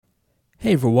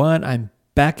Hey everyone, I'm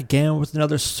back again with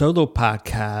another solo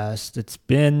podcast. It's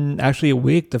been actually a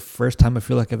week, the first time I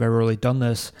feel like I've ever really done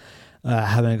this,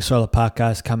 having a solo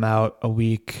podcast come out a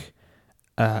week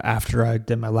after I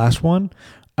did my last one.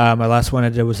 My last one I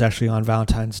did was actually on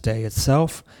Valentine's Day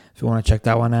itself. If you want to check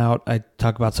that one out, I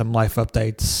talk about some life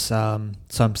updates,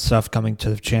 some stuff coming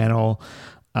to the channel,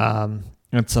 and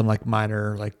some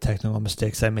minor technical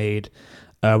mistakes I made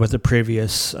with the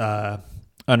previous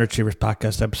Underachievers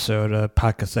podcast episode, a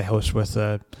podcast I host with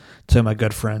two of my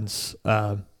good friends.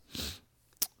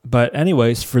 But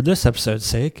anyways, for this episode's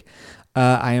sake,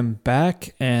 I am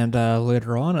back, and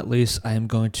later on, at least, I am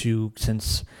going to,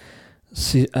 since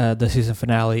the season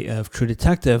finale of True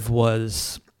Detective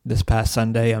was this past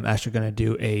Sunday, I'm actually going to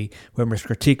do a Wimmer's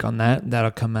critique on that. That'll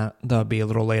come out. That'll be a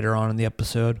little later on in the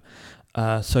episode.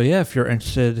 So yeah, if you're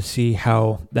interested to see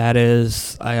how that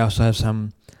is, I also have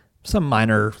some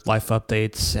minor life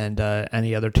updates and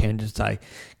any other tangents I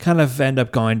kind of end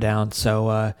up going down.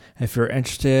 So if you're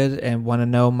interested and want to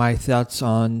know my thoughts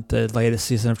on the latest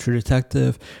season of True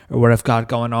Detective or what I've got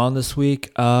going on this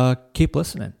week, keep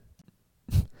listening.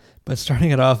 But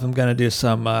starting it off, I'm going to do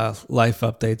some life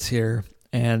updates here.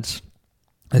 And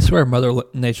I swear Mother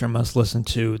Nature must listen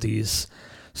to these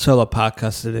solo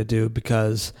podcasts that I do,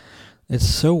 because it's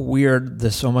so weird,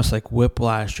 this almost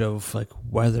whiplash of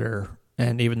weather.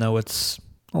 And even though it's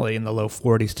only in the low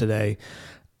 40s today,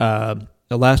 the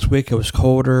last week it was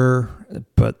colder,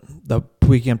 but the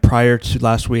weekend prior to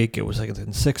last week it was in the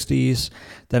 60s.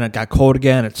 Then it got cold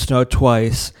again. It snowed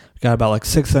twice. We got about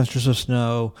 6 inches of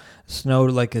snow.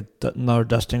 Snowed another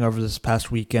dusting over this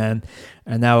past weekend,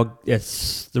 and now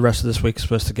it's the rest of this week is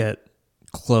supposed to get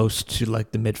close to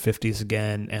the mid 50s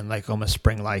again, and almost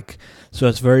spring-like. So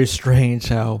it's very strange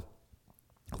how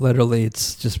literally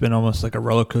it's just been almost like a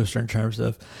roller coaster in terms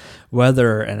of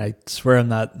weather. And I swear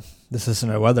this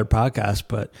isn't a weather podcast,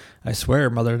 but I swear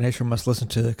Mother Nature must listen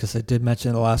to it, because I did mention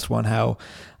in the last one how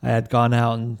I had gone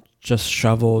out and just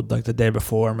shoveled the day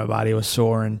before. My body was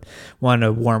sore and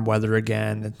wanted warm weather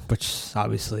again, which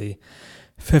obviously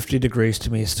 50 degrees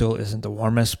to me still isn't the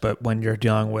warmest, but when you're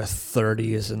dealing with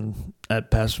 30s and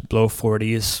at best below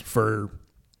 40s for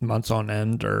months on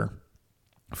end or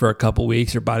for a couple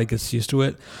weeks, your body gets used to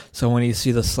it. So when you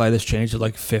see the slightest change of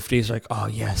 50s, oh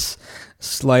yes,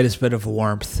 slightest bit of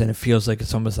warmth, and it feels like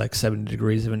it's almost 70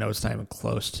 degrees, even though it's not even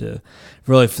close to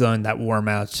really feeling that warm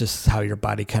out. It's just how your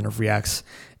body kind of reacts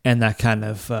in that kind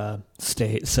of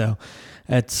state. So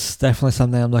it's definitely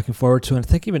something I'm looking forward to. And I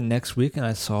think even next week,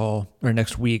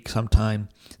 next week sometime,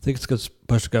 I think it's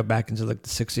supposed to go back into the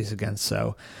 60s again.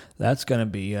 So that's going to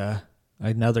be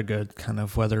another good kind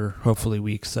of weather, hopefully,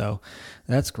 week. So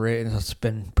that's great. And it's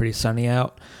been pretty sunny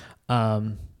out.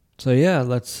 So yeah,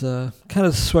 let's kind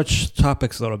of switch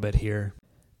topics a little bit here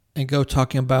and go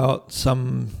talking about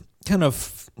some kind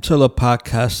of solo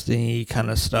podcasting kind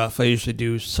of stuff. I usually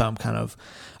do some kind of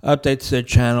updates to the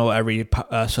channel every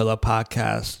solo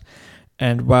podcast.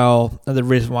 And while the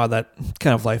reason why that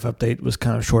kind of life update was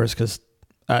kind of short is because,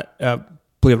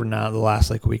 believe it or not, the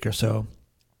last week or so,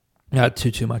 not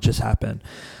too much has happened.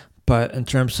 But in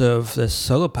terms of this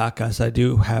solo podcast, I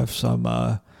do have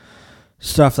some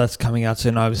stuff that's coming out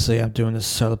soon. Obviously, I'm doing this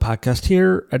solo podcast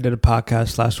here. I did a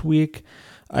podcast last week.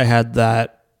 I had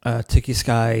that Tiki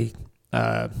Sky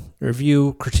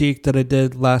review critique that I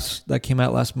did that came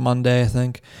out last Monday, I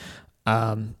think.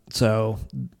 And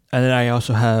then I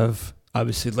also have,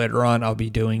 obviously later on, I'll be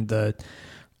doing the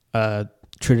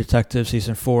True Detective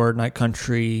Season 4 Night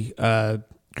Country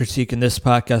critique in this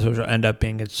podcast, which will end up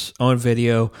being its own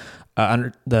video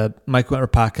under the Mike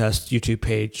Wentworth Podcast YouTube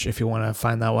page, if you want to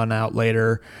find that one out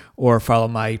later, or follow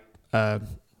my at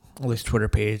least Twitter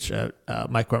page,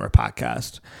 Mike Wentworth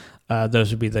Podcast.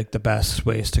 Those would be the best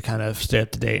ways to kind of stay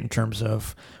up to date in terms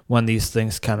of when these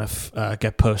things kind of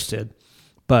get posted.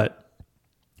 But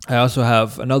I also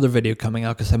have another video coming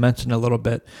out, because I mentioned a little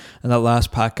bit in that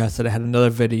last podcast that I had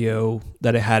another video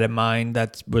that I had in mind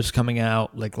that was coming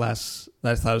out I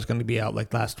thought it was going to be out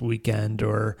last weekend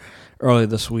or early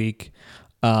this week.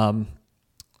 And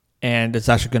it's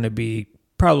actually going to be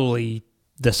probably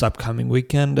this upcoming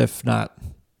weekend, if not.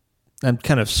 I'm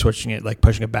kind of switching it,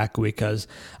 pushing it back a week, because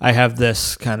I have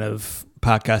this kind of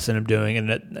podcast that I'm doing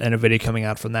and a video coming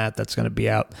out from that's going to be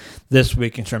out this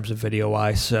week in terms of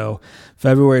video-wise. So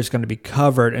February is going to be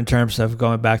covered in terms of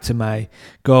going back to my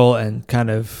goal and kind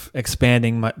of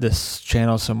expanding this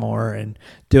channel some more and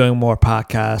doing more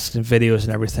podcasts and videos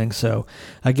and everything. So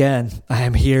again, I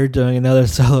am here doing another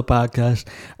solo podcast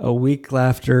a week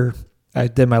after I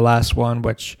did my last one,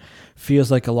 which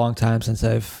feels like a long time since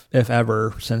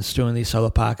since doing these solo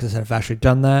podcasts, I've actually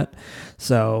done that.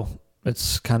 So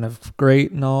it's kind of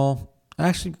great and all.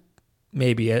 Actually,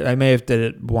 maybe I may have did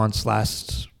it once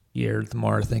last year. The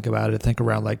more I think about it, I think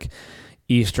around like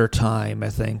Easter time, I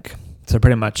think. So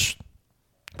pretty much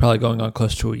probably going on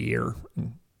close to a year,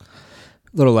 a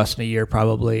little less than a year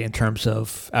probably, in terms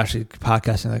of actually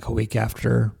podcasting like a week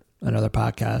after another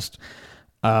podcast.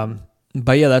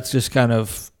 But yeah, that's just kind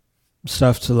of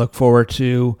stuff to look forward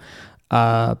to.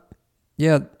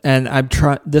 Yeah, and I'm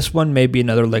trying. This one may be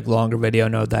another like longer video. I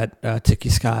know that Tiki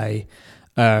Sky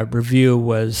review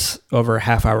was over a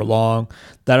half hour long.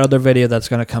 That other video that's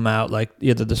going to come out like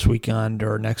either this weekend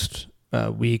or next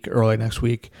week, early next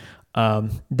week,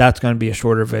 that's going to be a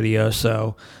shorter video.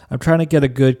 So I'm trying to get a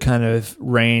good kind of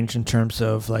range in terms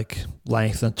of like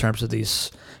length, in terms of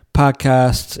these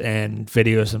podcasts and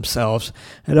videos themselves.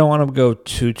 I don't want to go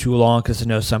too long because I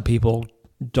know some people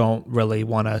don't really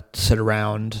want to sit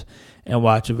around and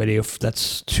watch a video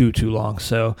that's too long.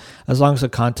 So as long as the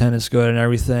content is good and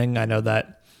everything, I know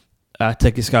that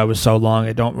Tiki Sky was so long,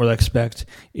 I don't really expect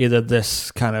either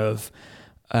this kind of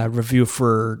review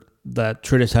for that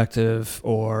True Detective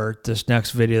or this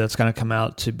next video that's going to come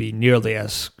out to be nearly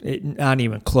not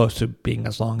even close to being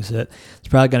as long as it. It's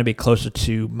probably going to be closer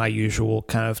to my usual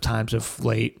kind of times of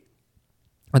late.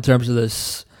 In terms of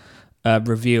this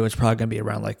review, it's probably going to be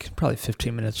around like probably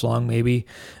 15 minutes long maybe.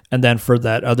 And then for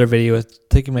that other video, I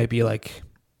think it might be like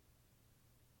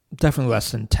definitely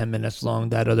less than 10 minutes long.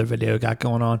 That other video got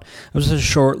going on. It was a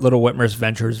short little Whitmer's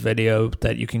Ventures video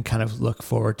that you can kind of look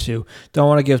forward to. Don't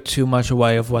want to give too much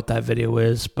away of what that video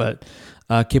is, but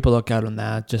keep a lookout on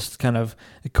that. Just kind of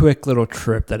a quick little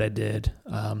trip that I did.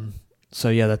 So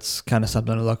yeah, that's kind of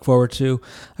something to look forward to.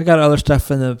 I got other stuff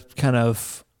in the kind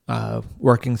of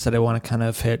workings that I want to kind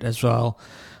of hit as well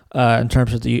in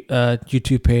terms of the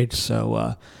YouTube page.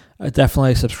 So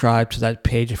definitely subscribe to that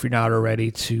page if you're not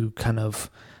already, to kind of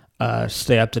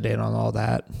stay up to date on all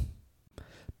that.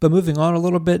 But moving on a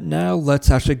little bit now, let's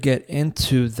actually get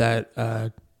into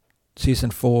that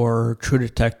season 4 True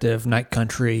Detective Night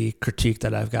Country critique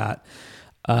that I've got.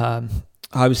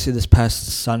 Obviously, this past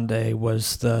Sunday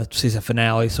was the season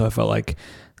finale, so I felt like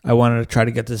I wanted to try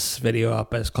to get this video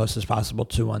up as close as possible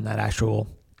to when that actual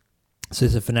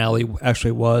season finale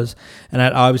actually was. And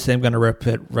obviously, I'm going to rip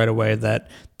it right away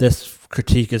that this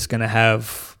critique is going to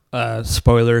have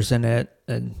spoilers in it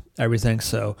and everything.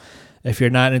 So if you're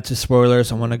not into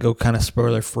spoilers and want to go kind of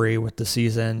spoiler free with the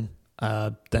season,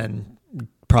 then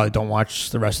probably don't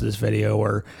watch the rest of this video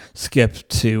or skip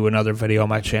to another video on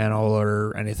my channel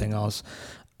or anything else.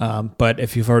 But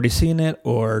if you've already seen it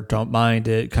or don't mind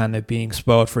it kind of being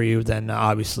spoiled for you, then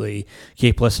obviously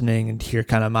keep listening and hear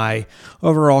kind of my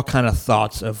overall kind of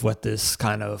thoughts of what this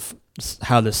kind of,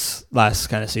 how this last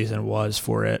kind of season was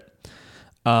for it.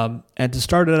 And to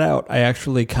start it out, I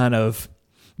actually kind of,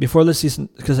 before the season,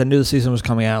 because I knew the season was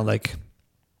coming out like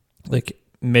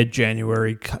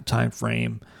mid-January time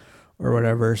frame or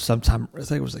whatever, sometime, I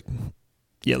think it was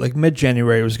like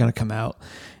mid-January it was going to come out.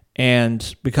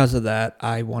 And because of that,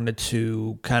 I wanted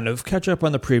to kind of catch up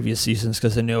on the previous seasons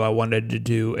because I knew I wanted to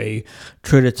do a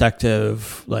True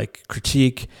Detective like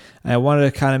critique. And I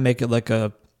wanted to kind of make it like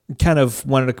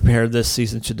wanted to compare this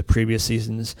season to the previous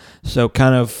seasons. So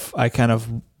I kind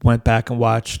of went back and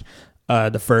watched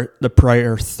the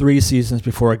prior 3 seasons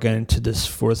before I get into this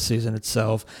 4th season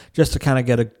itself, just to kind of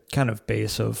get a kind of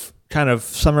base of kind of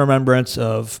some remembrance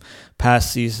of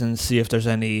past seasons, see if there's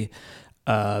any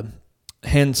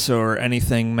hints or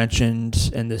anything mentioned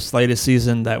in this latest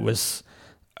season that was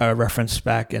referenced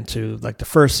back into like the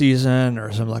first season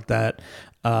or something like that,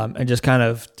 and just kind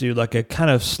of do like a kind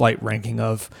of slight ranking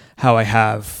of how I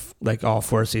have like all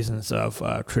 4 seasons of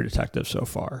True Detective so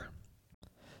far.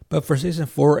 But for season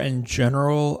 4 in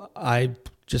general, I'm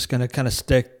just going to kind of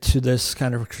stick to this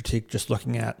kind of critique, just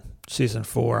looking at season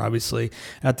 4, obviously.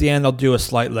 At the end, I'll do a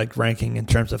slight like ranking in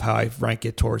terms of how I rank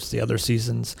it towards the other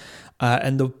seasons.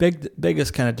 And the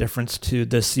biggest kind of difference to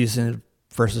this season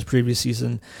versus previous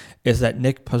season is that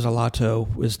Nick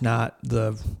Pizzolatto was not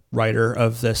the writer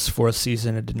of this 4th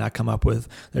season. It did not come up with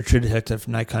the True Detective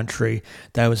Night Country.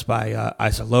 That was by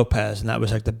Issa Lopez, and that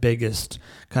was like the biggest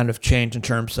kind of change in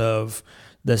terms of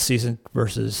this season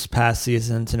versus past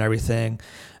seasons and everything.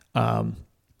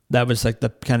 That was like the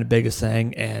kind of biggest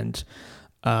thing. And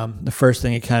the first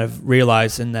thing you kind of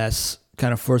realize in this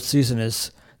kind of 4th season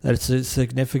is that it's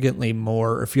significantly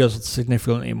more, it feels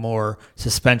significantly more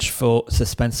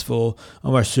suspenseful,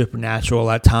 almost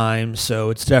supernatural at times. So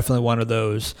it's definitely one of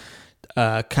those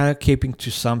kind of keeping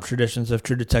to some traditions of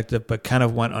True Detective, but kind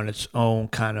of went on its own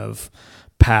kind of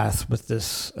path with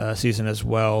this season as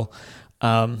well.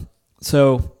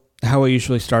 So how I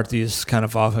usually start these kind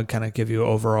of off and kind of give you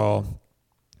overall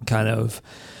kind of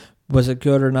was it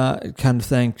good or not kind of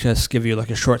thing. Just give you like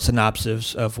a short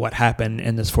synopsis of what happened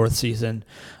in this fourth season,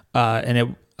 and it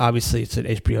obviously it's an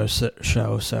HBO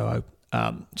show.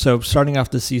 So starting off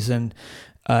the season,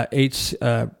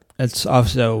 it's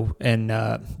also in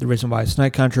the reason why it's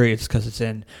night country. It's because it's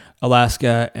in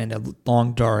Alaska and a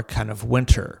long dark kind of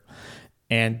winter,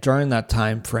 and during that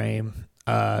time frame,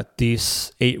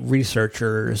 these 8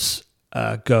 researchers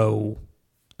go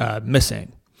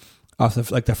missing off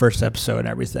of like the first episode and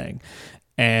everything,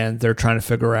 and they're trying to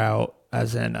figure out,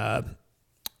 as in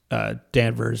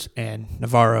Danvers and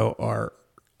Navarro are,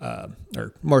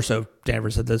 or more so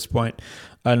Danvers at this point.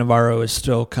 Navarro is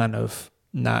still kind of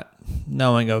not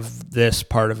knowing of this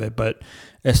part of it, but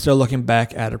is still looking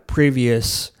back at a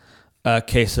previous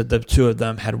case that the two of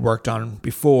them had worked on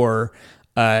before,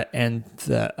 and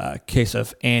the case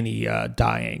of Annie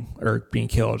dying or being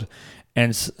killed,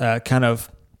 and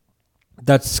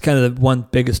that's kind of the one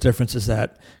biggest difference is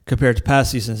that compared to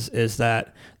past seasons is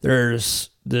that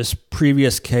there's this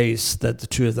previous case that the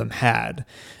two of them had.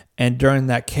 And during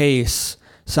that case,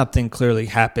 something clearly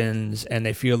happens and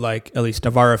they feel like, at least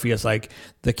Navarro feels like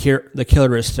the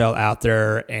killer is still out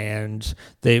there and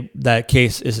that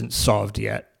case isn't solved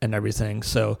yet and everything.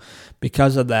 So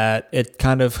because of that, it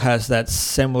kind of has that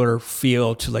similar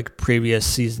feel to like previous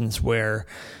seasons where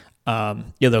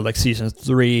either like season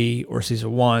 3 or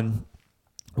season 1,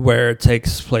 where it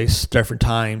takes place different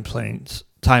time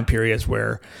periods,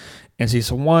 where in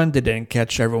season 1 they didn't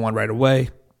catch everyone right away.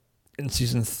 In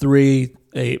season 3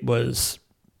 it was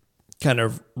kind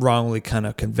of wrongly kind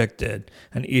of convicted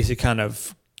and easy kind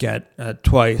of get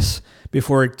twice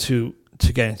before to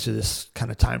get into this kind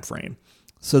of time frame.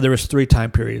 So there was 3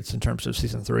 time periods in terms of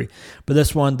season 3, but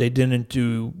this one they didn't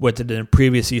do what they did in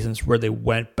previous seasons where they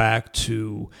went back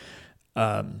to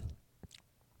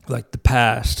like the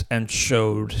past and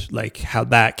showed like how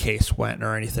that case went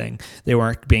or anything. They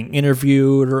weren't being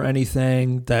interviewed or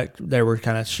anything, that they were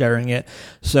kind of sharing it.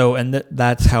 So, and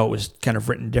that's how it was kind of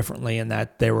written differently, in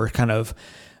that they were kind of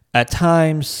at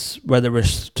times, whether it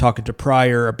was talking to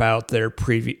Pryor about their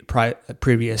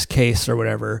previous case or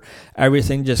whatever,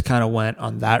 everything just kind of went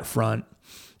on that front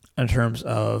in terms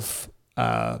of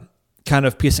kind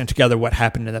of piecing together what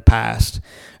happened in the past.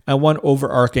 And one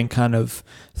overarching kind of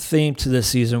theme to this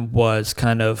season was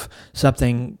kind of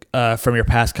something from your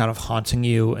past kind of haunting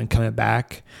you and coming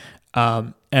back.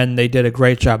 And they did a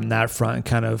great job in that front,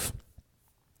 kind of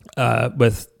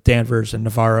with Danvers and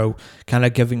Navarro kind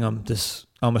of giving them this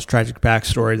almost tragic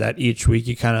backstory that each week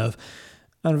you kind of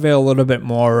unveil a little bit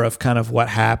more of kind of what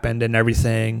happened and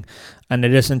everything. And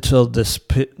it isn't until this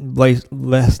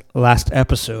last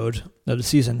episode of the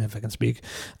season, if I can speak,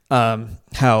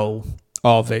 how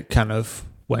all of it kind of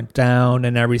went down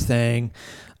and everything.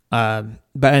 But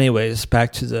anyways,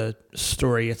 back to the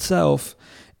story itself,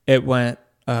 it went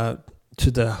to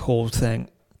the whole thing.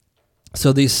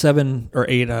 So these 7 or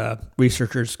 8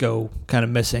 researchers go kind of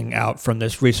missing out from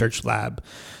this research lab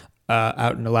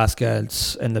out in Alaska.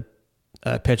 It's in the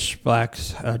pitch black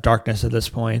darkness at this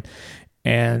point.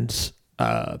 And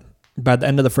by the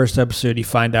end of the first episode, you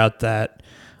find out that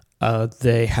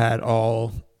they had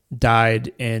all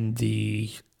died in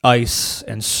the ice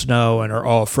and snow and are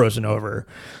all frozen over.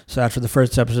 So after the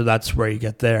first episode, that's where you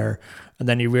get there. And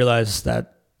then you realize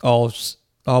that all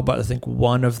but I think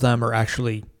one of them are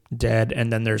actually dead.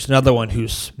 And then there's another one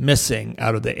who's missing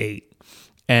out of the 8.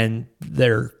 And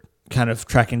they're kind of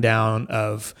tracking down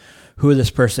of who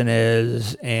this person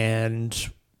is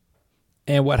and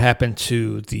what happened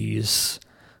to these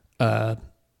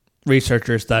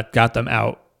researchers that got them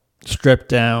out, stripped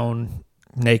down,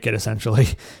 naked essentially.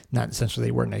 Not essentially,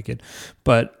 they were naked,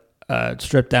 but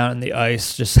stripped down in the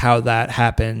ice, just how that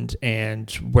happened and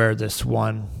where this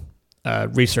one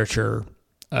researcher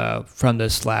from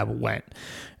this lab went.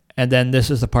 And then this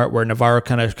is the part where Navarro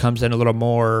kind of comes in a little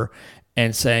more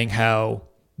and saying how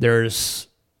there's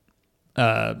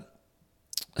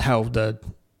how the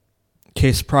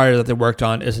case prior that they worked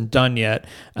on isn't done yet,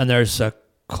 and there's a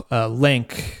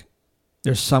link.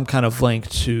 There's some kind of link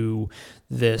to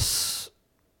these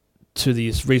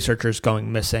researchers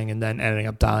going missing and then ending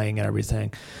up dying and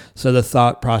everything. So the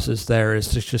thought process there is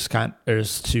to just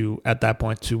at that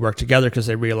point to work together, because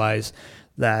they realize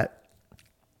that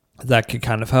could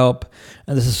kind of help.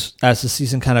 And this is, as the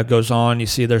season kind of goes on, you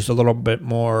see there's a little bit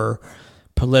more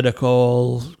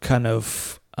political kind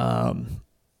of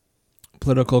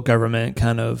political government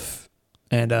kind of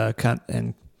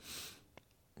and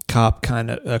cop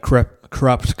kind of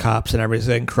corrupt cops and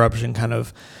everything. Corruption kind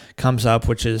of comes up,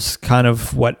 which is kind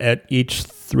of what at each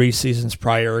 3 seasons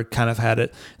prior kind of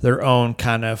had their own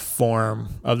kind of form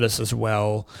of this as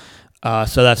well.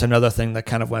 So that's another thing that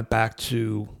kind of went back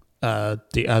to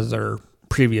the other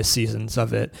previous seasons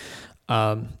of it.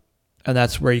 And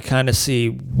that's where you kind of see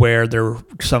where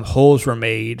some holes were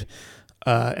made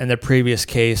in the previous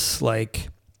case, like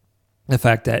the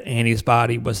fact that Annie's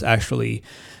body was actually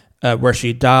where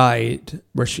she died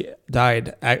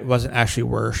wasn't actually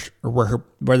where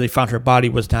they found her body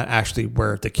was not actually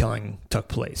where the killing took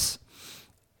place.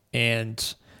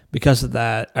 And because of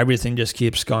that, everything just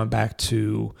keeps going back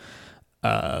to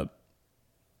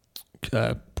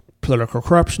political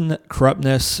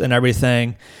corruptness and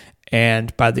everything.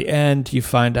 And by the end, you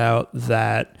find out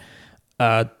that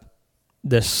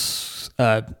this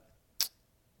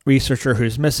researcher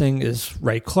who's missing is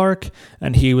Ray Clark,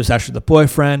 and he was actually the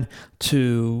boyfriend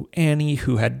to Annie,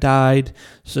 who had died.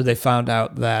 So they found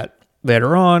out that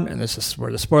later on, and this is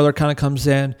where the spoiler kind of comes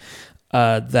in,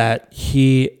 that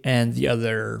he and the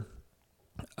other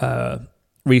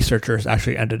researchers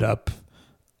actually ended up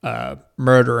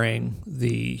murdering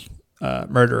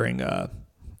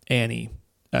Annie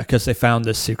because they found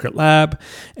this secret lab,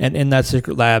 and in that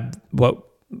secret lab,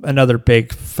 another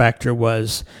big factor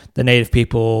was the native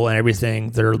people and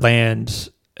everything. Their land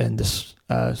in this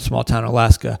small town in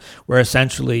Alaska were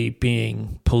essentially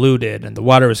being polluted, and the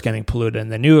water was getting polluted,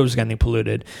 and they knew it was getting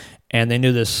polluted, and they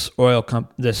knew this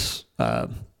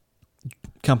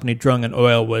company drilling in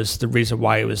oil was the reason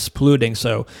why it was polluting.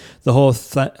 So the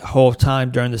whole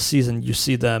time during the season, you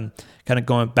see them kind of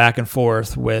going back and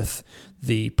forth with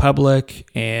the public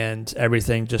and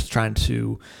everything, just trying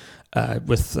to,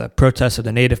 with the protests of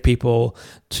the native people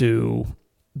to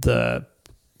the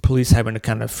police having to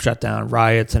kind of shut down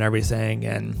riots and everything.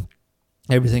 And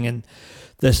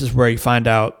this is where you find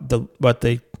out what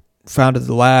they found at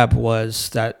the lab was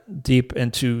that deep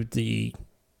into the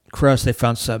crust, they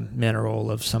found some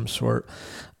mineral of some sort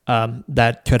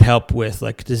that could help with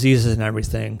like diseases and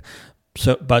everything.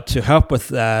 So, but to help with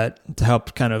that, to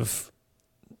help kind of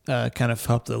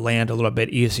help the land a little bit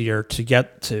easier to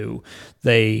get to,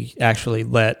 they actually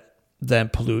let them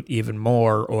pollute even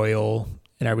more oil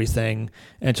and everything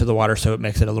into the water, so it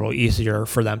makes it a little easier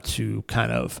for them to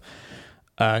kind of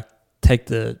take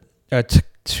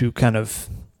to kind of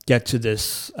get to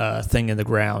this thing in the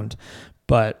ground.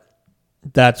 But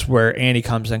that's where Annie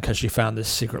comes in, because she found this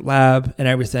secret lab and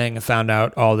everything and found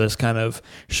out all this kind of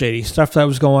shady stuff that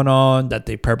was going on, that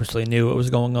they purposely knew what was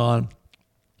going on.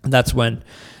 And that's when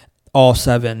all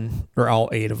 7 or all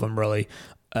 8 of them really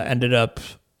ended up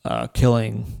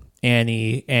killing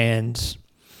Annie. And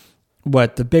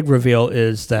what the big reveal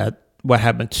is that what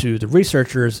happened to the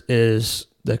researchers is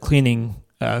the cleaning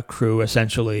crew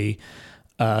essentially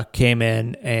came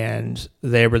in, and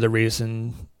they were the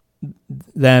reason.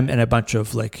 Them and a bunch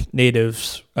of like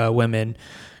natives women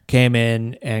came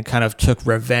in and kind of took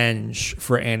revenge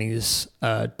for Annie's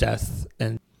death,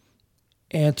 and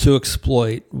to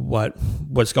exploit what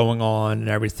was going on and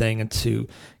everything, and to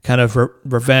kind of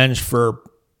revenge for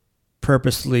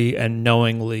purposely and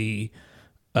knowingly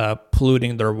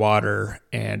polluting their water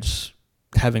and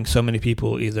having so many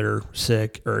people either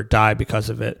sick or die because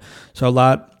of it. So a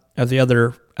lot of the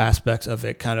other aspects of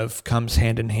it kind of comes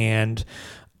hand in hand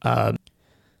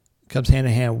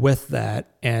with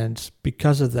that. And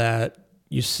because of that,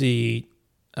 you see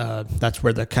that's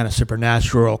where the kind of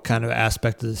supernatural kind of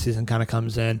aspect of the season kind of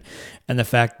comes in, and the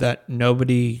fact that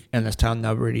nobody in this town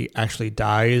actually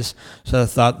dies. So the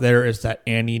thought there is that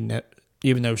Annie,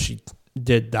 even though she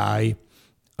did die,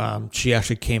 she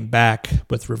actually came back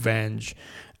with revenge,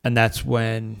 and that's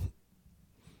when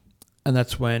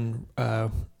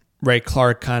Ray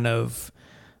Clark kind of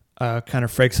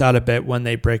freaks out a bit when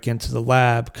they break into the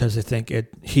lab, because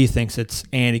he thinks it's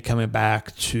Annie coming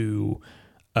back to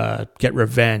get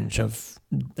revenge of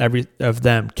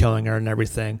them killing her and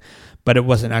everything. But it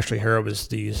wasn't actually her; it was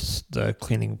the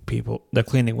cleaning people, the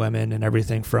cleaning women, and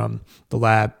everything from the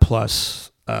lab,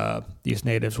 plus these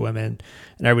natives women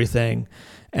and everything.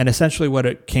 And essentially, what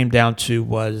it came down to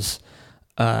was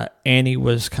Annie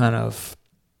was kind of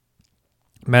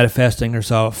manifesting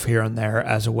herself here and there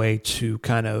as a way to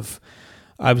kind of,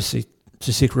 obviously,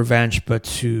 to seek revenge, but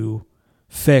to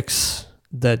fix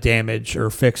the damage or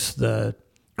fix the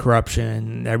corruption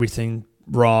and everything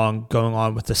wrong going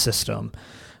on with the system,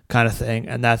 kind of thing.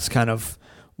 And that's kind of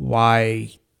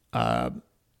why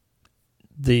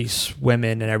these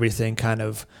women and everything kind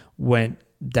of went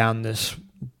down this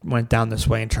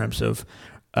way in terms of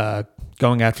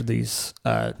going after these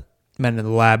men in the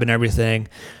lab and everything.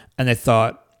 And they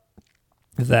thought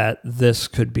that this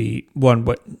could be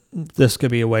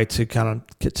a way to kind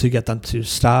of to get them to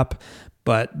stop.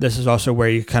 But this is also where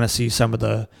you kind of see some of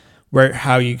the where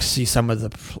how you see some of the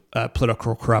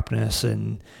political corruptness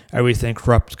and everything,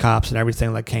 corrupt cops and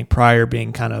everything, like Hank Pryor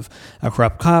being kind of a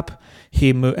corrupt cop. He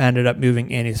ended up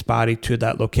moving Annie's body to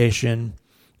that location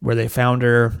where they found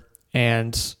her,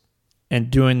 and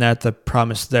doing that, the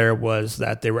promise there was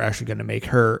that they were actually going to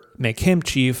make him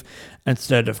chief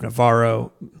instead of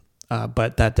Navarro,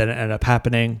 but that didn't end up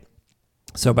happening.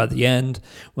 So by the end,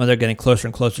 when they're getting closer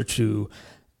and closer to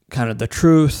kind of the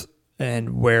truth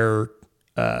and where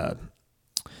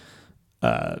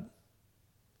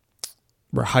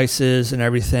Heiss is and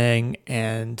everything,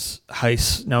 and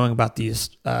Heiss knowing about these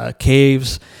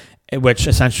caves, which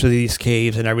essentially these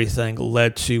caves and everything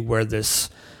led to where this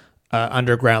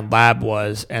underground lab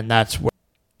was, and that's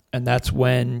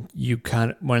when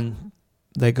when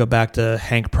they go back to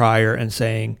Hank Pryor and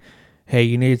saying, "Hey,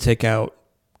 you need to take out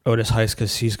Otis Heiss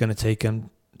because he's going to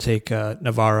take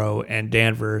Navarro and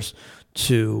Danvers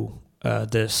to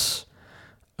this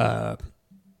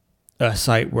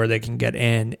site where they can get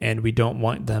in, and we don't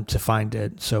want them to find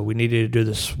it. So we needed to do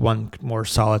this one more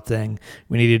solid thing.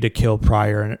 We needed to kill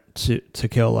Pryor and to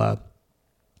kill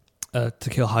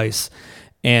Heiss."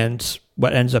 And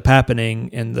what ends up happening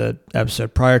in the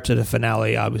episode prior to the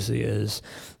finale, obviously, is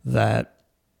that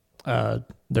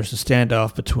there's a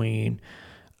standoff between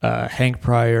Hank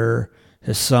Pryor,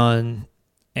 his son,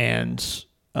 and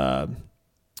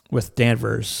with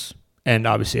Danvers, and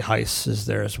obviously Heiss is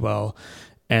there as well,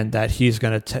 and that he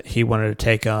wanted to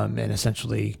take him and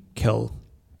essentially kill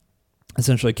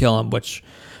him, which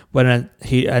when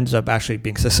he ends up actually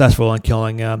being successful in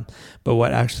killing him. But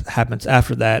what actually happens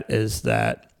after that is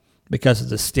that because of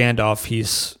the standoff,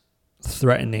 he's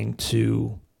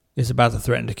about to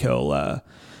threaten to kill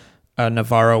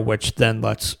Navarro, which then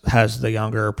has the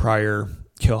younger Pryor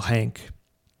kill Hank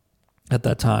at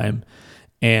that time.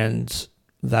 And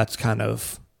that's kind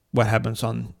of what happens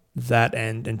on that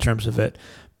end in terms of it.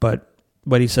 But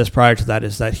what he says prior to that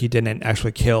is that he didn't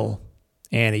actually kill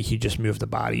Annie, he just moved the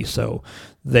body. So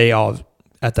they all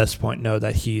at this point know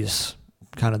that he's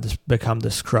kind of become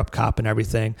this corrupt cop and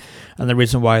everything. And the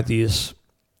reason why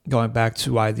going back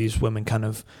to why these women kind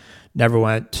of never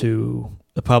went to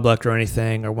the public or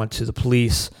anything, or went to the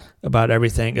police about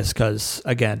everything, is because,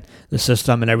 again, the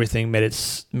system and everything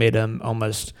made them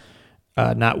almost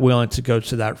not willing to go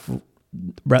to that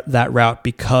route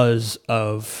because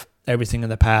of everything in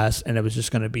the past, and it was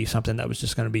just going to be something that was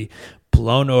just going to be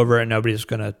blown over and nobody's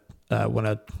going to want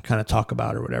to kind of talk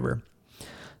about or whatever.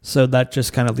 So that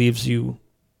just kind of leaves you,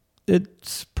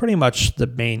 it's pretty much the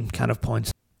main kind of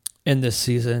points in this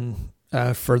season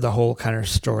for the whole kind of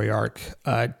story arc.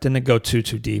 Didn't go too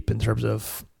deep in terms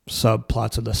of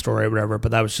subplots of the story or whatever,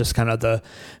 but that was just kind of the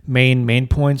main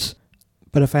points.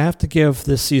 But if I have to give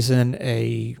this season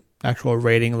a actual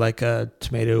rating, like a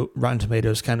Rotten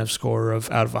Tomatoes kind of score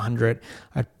of out of 100,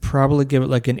 I'd probably give it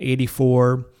like an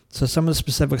 84. So some of the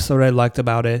specifics that I liked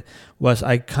about it was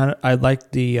I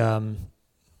liked the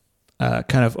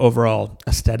kind of overall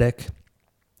aesthetic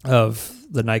of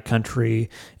the night country,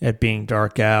 it being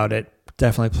dark out. It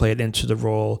definitely played into the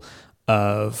role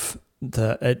of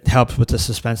it helped with the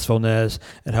suspensefulness.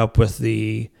 It helped with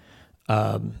the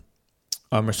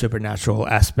more supernatural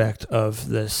aspect of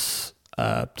this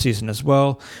season as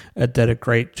well. It did a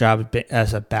great job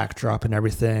as a backdrop and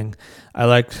everything. I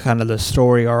liked kind of the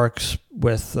story arcs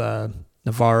with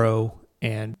Navarro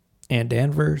and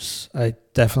Danvers. I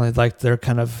definitely liked their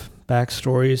kind of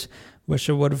backstories, which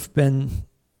it would have been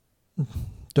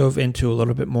dove into a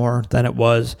little bit more than it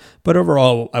was. But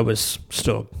overall, I was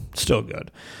still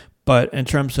good. But in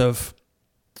terms of,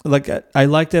 like, I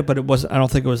liked it, but it wasn't. I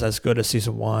don't think it was as good as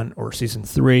season 1 or season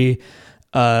 3.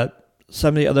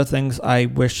 Some of the other things I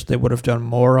wish they would have done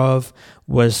more of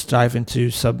was dive into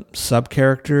sub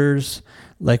characters,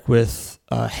 like with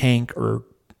Hank or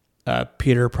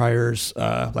Peter Pryor's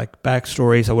like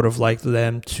backstories. I would have liked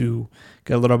them to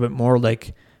get a little bit more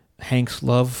like Hank's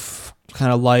love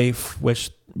kind of life,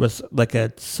 which was like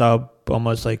a sub,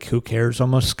 almost like who cares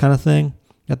almost kind of thing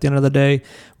at the end of the day,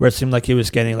 where it seemed like he was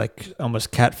getting like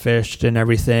almost catfished and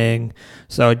everything.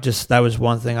 So that was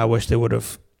one thing I wish they would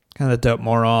have kind of dealt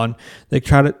more on. They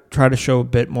try to show a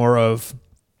bit more of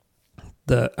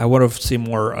I would have seen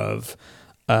more of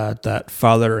that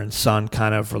father and son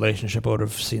kind of relationship. I would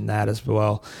have seen that as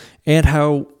well, and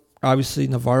how obviously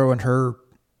Navarro and her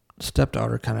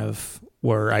stepdaughter kind of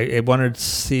were. I wanted to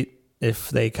see if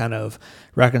they kind of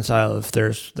reconcile, if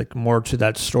there's like more to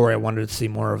that story. I wanted to see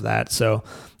more of that. So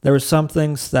there were some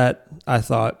things that I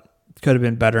thought could have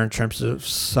been better in terms of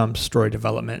some story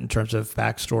development, in terms of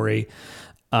backstory.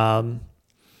 I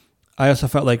also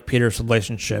felt like Peter's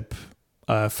relationship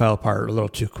fell apart a little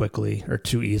too quickly or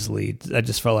too easily. I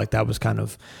just felt like that was kind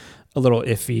of a little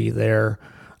iffy there.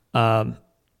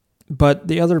 But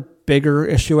the other bigger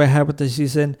issue I had with the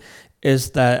season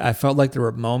is that I felt like there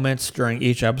were moments during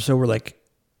each episode where like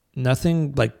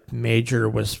nothing like major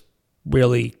was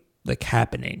really like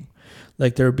happening.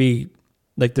 Like there would be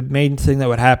like the main thing that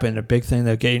would happen, a big thing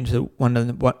that would get into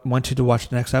want you to watch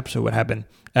the next episode would happen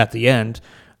at the end,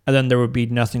 and then there would be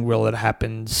nothing real that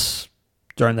happens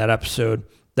during that episode.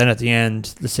 Then at the end,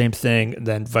 the same thing, and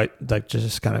then like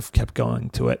just kind of kept going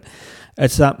to it.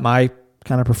 It's not my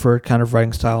kind of preferred kind of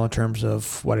writing style in terms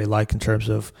of what I like in terms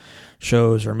of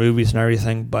shows or movies and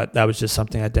everything, but that was just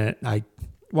something I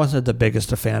wasn't the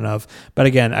biggest a fan of. But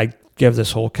again, I give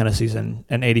this whole kind of season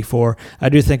an 84. I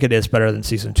do think it is better than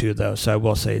season 2 though, so I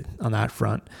will say on that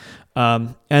front.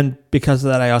 And because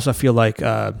of that, I also feel like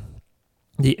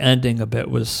the ending a bit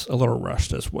was a little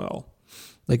rushed as well.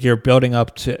 Like you're building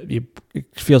up to, it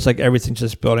feels like everything's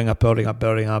just building up.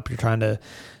 You're trying to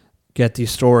get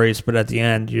these stories, but at the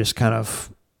end, you just kind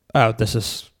of, oh, this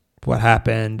is what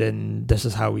happened, and this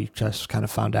is how we just kind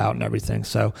of found out and everything.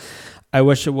 So I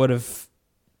wish it would have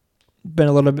been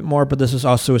a little bit more, but this is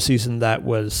also a season that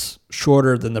was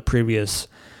shorter than the previous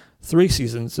 3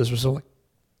 seasons. This was only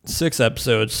 6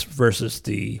 episodes versus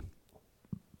the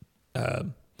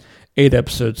 8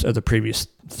 episodes of the previous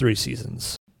 3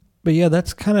 seasons. But yeah,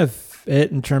 that's kind of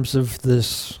it in terms of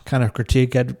this kind of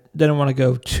critique. I didn't want to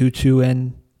go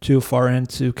too far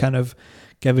into kind of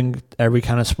giving every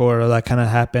kind of spoiler that kind of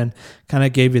happened. Kind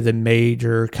of gave you the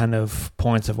major kind of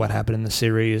points of what happened in the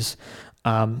series.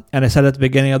 And I said at the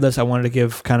beginning of this, I wanted to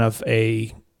give kind of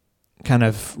a kind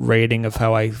of rating of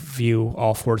how I view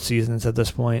all 4 seasons at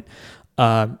this point.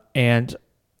 And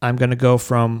I'm going to go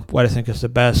from what I think is the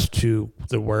best to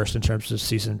the worst in terms of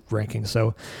season ranking.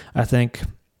 So I think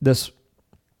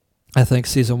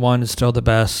season 1 is still the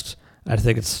best. I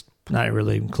think it's not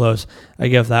really even close. I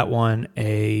give that one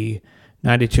a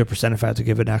 92% if I have to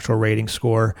give an actual rating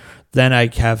score. Then I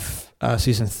have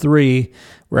season 3,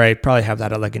 where I probably have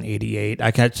that at like an 88.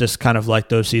 I just kind of like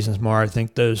those seasons more. I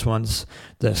think those ones,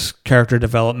 the character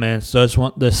developments,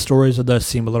 the stories of those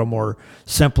seem a little more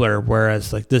simpler.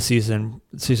 Whereas like this season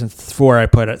 4, I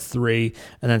put at 3,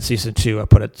 and then season 2, I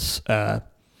put it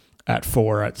at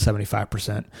 4 at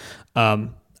 75%.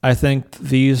 I think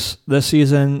this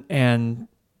season and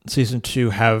season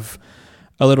 2 have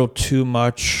a little too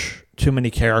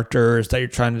many characters that you're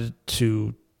trying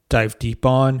to dive deep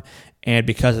on. And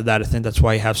because of that, I think that's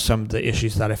why you have some of the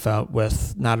issues that I felt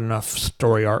with not enough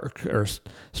story arc or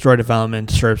story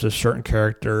development in terms of certain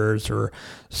characters or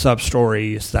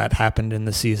sub-stories that happened in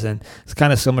the season. It's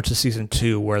kind of similar to season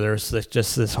 2, where there's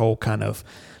just this whole kind of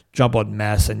jumbled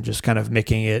mess, and just kind of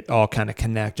making it all kind of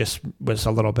connect just was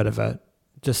a little bit of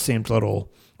just seemed a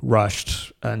little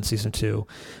rushed in season 2.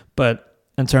 But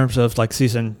in terms of like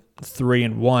season 3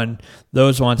 and 1,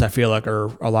 those ones I feel like are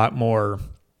a lot more,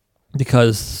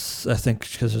 because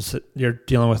you're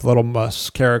dealing with little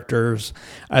characters.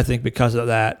 I think because of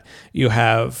that, you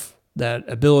have that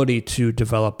ability to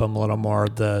develop them a little more.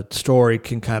 The story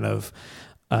can kind of,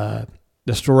 the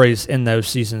stories in those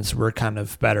seasons were kind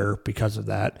of better because of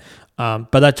that.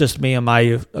 But that's just me and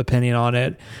my opinion on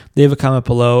it. Leave a comment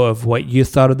below of what you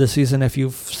thought of this season if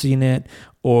you've seen it,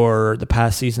 or the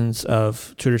past seasons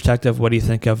of True Detective. What do you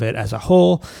think of it as a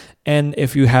whole? And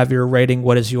if you have your rating,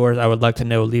 what is yours? I would like to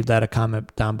know. Leave that a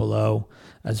comment down below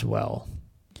as well.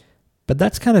 But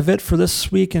that's kind of it for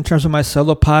this week in terms of my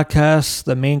solo podcast.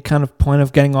 The main kind of point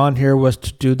of getting on here was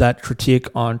to do that critique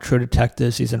on True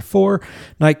Detective Season 4,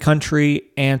 Night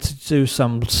Country, and to do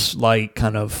some slight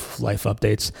kind of life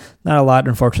updates. Not a lot,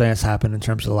 unfortunately, has happened in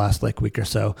terms of the last week or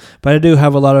so. But I do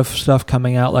have a lot of stuff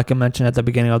coming out. Like I mentioned at the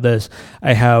beginning of this,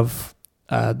 I have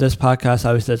this podcast,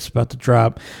 obviously, that's about to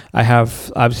drop. I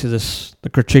have, obviously, the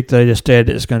critique that I just did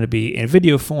is going to be in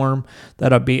video form.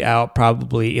 That'll be out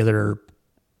probably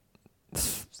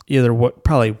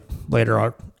probably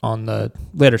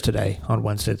later today on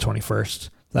Wednesday the 21st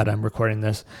that I'm recording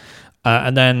this.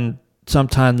 And then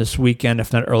sometime this weekend,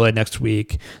 if not early next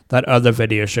week, that other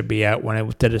video should be out when I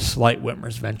did a slight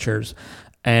Whitmer's Ventures.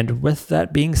 And with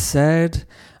that being said,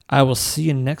 I will see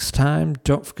you next time.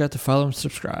 Don't forget to follow and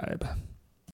subscribe.